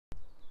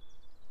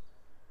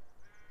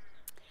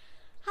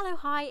Hello,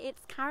 hi,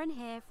 it's Karen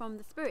here from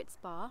the Spirit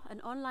Spa,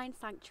 an online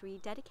sanctuary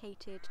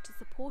dedicated to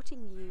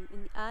supporting you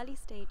in the early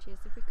stages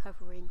of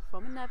recovering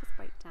from a nervous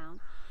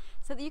breakdown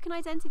so that you can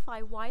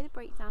identify why the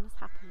breakdown has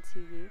happened to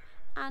you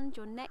and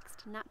your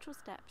next natural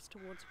steps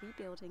towards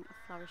rebuilding a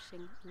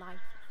flourishing life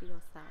for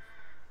yourself.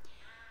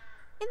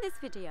 In this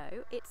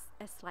video, it's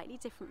a slightly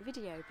different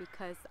video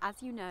because,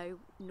 as you know,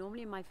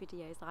 normally in my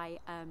videos I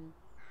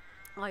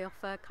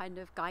offer kind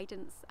of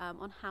guidance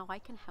on how I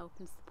can help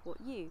and support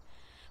you.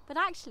 But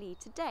actually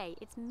today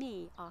it's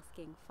me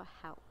asking for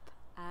help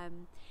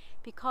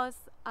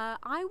because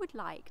I would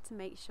like to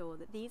make sure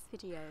that these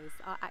videos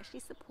are actually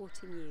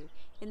supporting you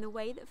in the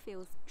way that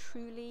feels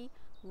truly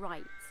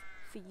right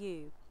for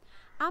you.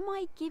 Am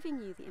I giving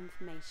you the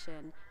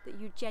information that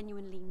you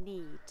genuinely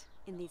need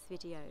in these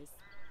videos?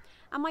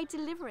 Am I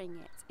delivering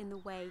it in the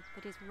way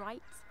that is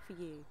right for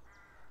you?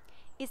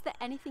 Is there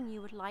anything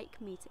you would like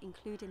me to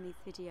include in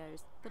these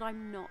videos that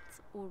I'm not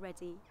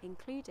already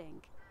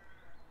including?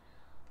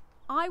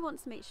 I want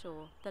to make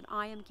sure that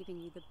I am giving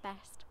you the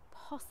best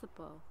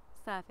possible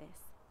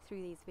service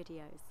through these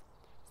videos.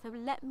 So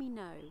let me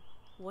know,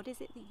 what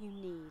is it that you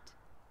need?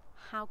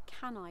 How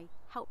can I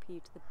help you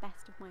to the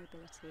best of my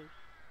ability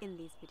in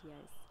these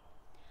videos?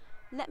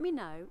 Let me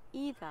know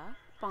either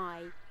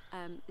by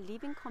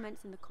leaving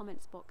comments in the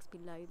comments box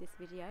below this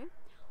video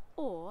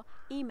or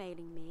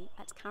emailing me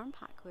at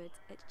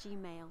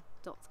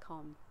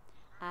karenpackwood@gmail.com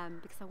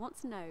because I want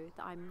to know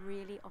that I'm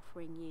really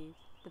offering you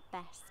the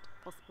best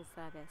possible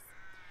service.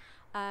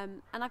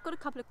 And I've got a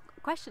couple of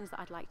questions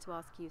that I'd like to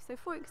ask you. So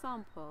for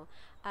example,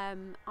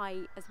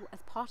 as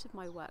part of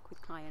my work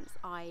with clients,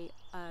 I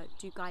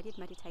do guided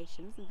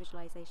meditations and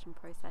visualization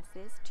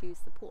processes to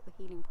support the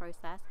healing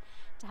process,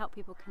 to help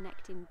people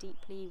connect in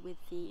deeply with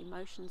the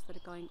emotions that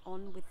are going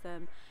on with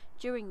them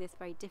during this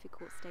very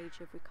difficult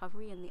stage of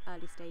recovery in the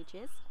early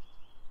stages.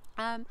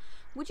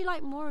 Would you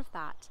like more of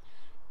that?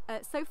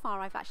 So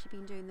far I've actually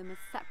been doing them as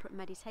separate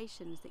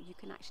meditations that you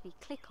can actually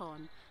click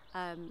on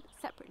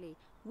separately.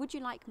 Would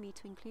you like me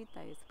to include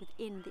those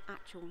within the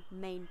actual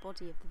main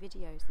body of the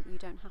video so that you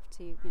don't have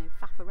to,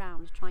 faff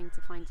around trying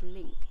to find a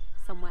link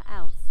somewhere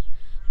else?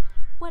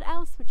 What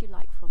else would you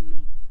like from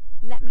me?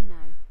 Let me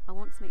know. I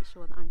want to make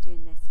sure that I'm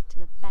doing this in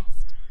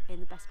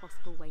the best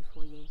possible way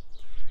for you.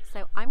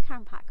 So I'm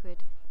Karen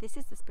Packwood. This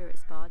is the Spirit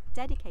Spa,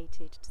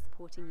 dedicated to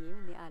supporting you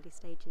in the early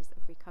stages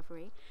of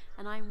recovery,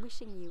 and I'm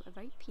wishing you a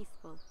very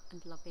peaceful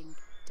and loving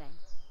day.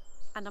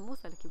 And I'm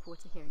also looking forward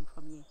to hearing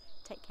from you.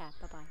 Take care.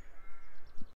 Bye-bye.